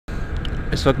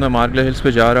इस वक्त मैं मार्गला हिल्स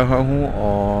पे जा रहा हूँ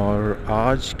और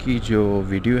आज की जो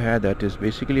वीडियो है that is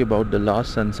basically about the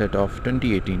last sunset of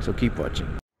 2018, so keep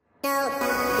watching.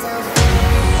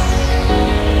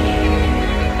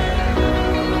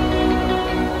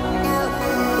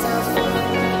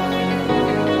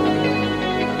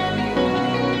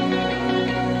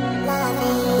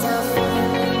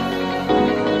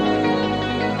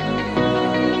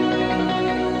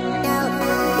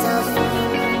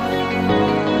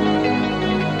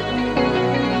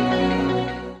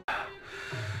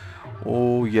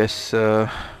 Oh yes,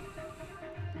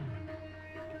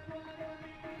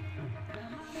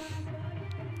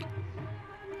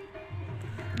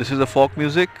 this is the folk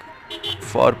music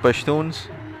for Pashtuns.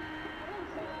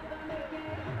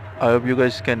 I hope you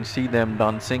guys can see them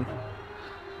dancing.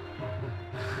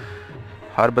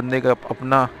 हर बंदे का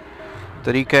अपना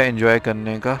तरीका है एंजॉय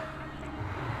करने का.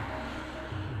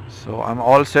 So I'm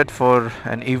all set for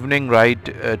an evening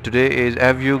ride. Today is,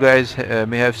 as you guys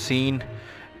may have seen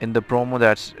in the promo,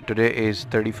 that's today is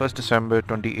 31st December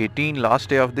 2018, last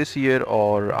day of this year.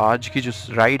 और आज की जो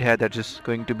ride है that is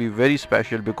going to be very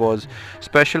special, because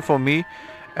special for me,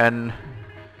 and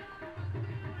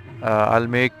I'll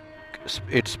make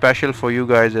it special for you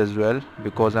guys as well,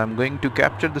 because I'm going to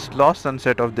capture this last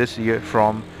sunset of this year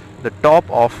from the top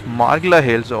of Margalla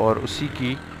Hills. और उसी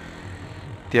की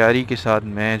तैयारी के साथ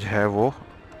मैं जो है वो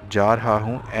जा रहा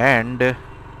हूँ. And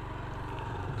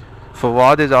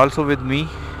Fawad is also with me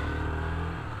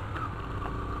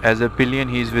as a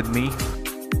pillion. He's with me.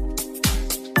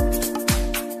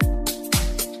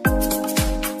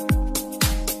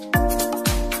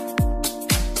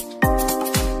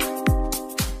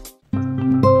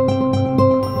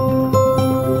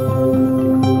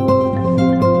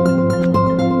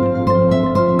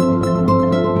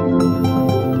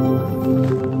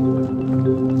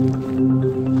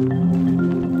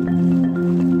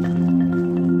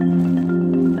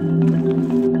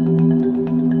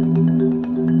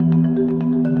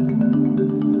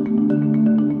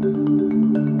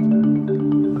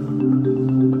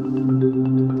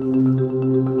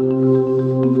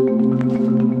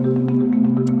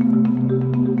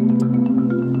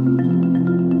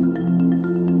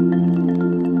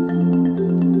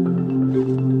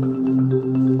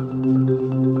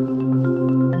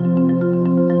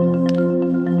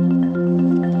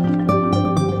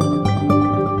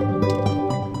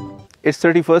 It's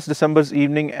 31st December's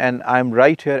evening and I'm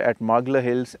right here at Margalla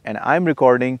Hills, and I'm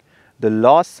recording the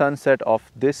last sunset of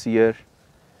this year.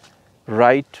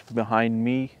 Right behind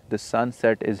me, the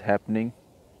sunset is happening.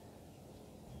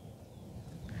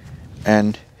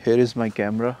 And here is my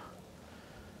camera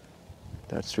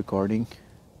that's recording.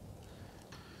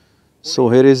 So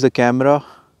here is the camera.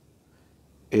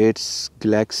 It's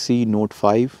Galaxy Note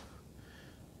 5.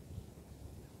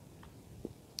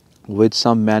 With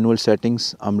some manual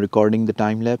settings, I'm recording the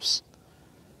time lapse,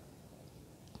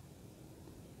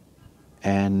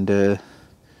 and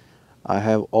I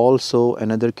have also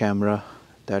another camera,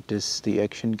 that is the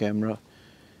action camera.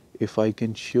 If I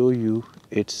can show you,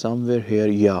 it's somewhere here.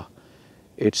 Yeah,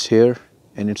 it's here,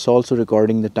 and it's also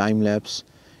recording the time lapse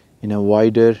in a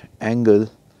wider angle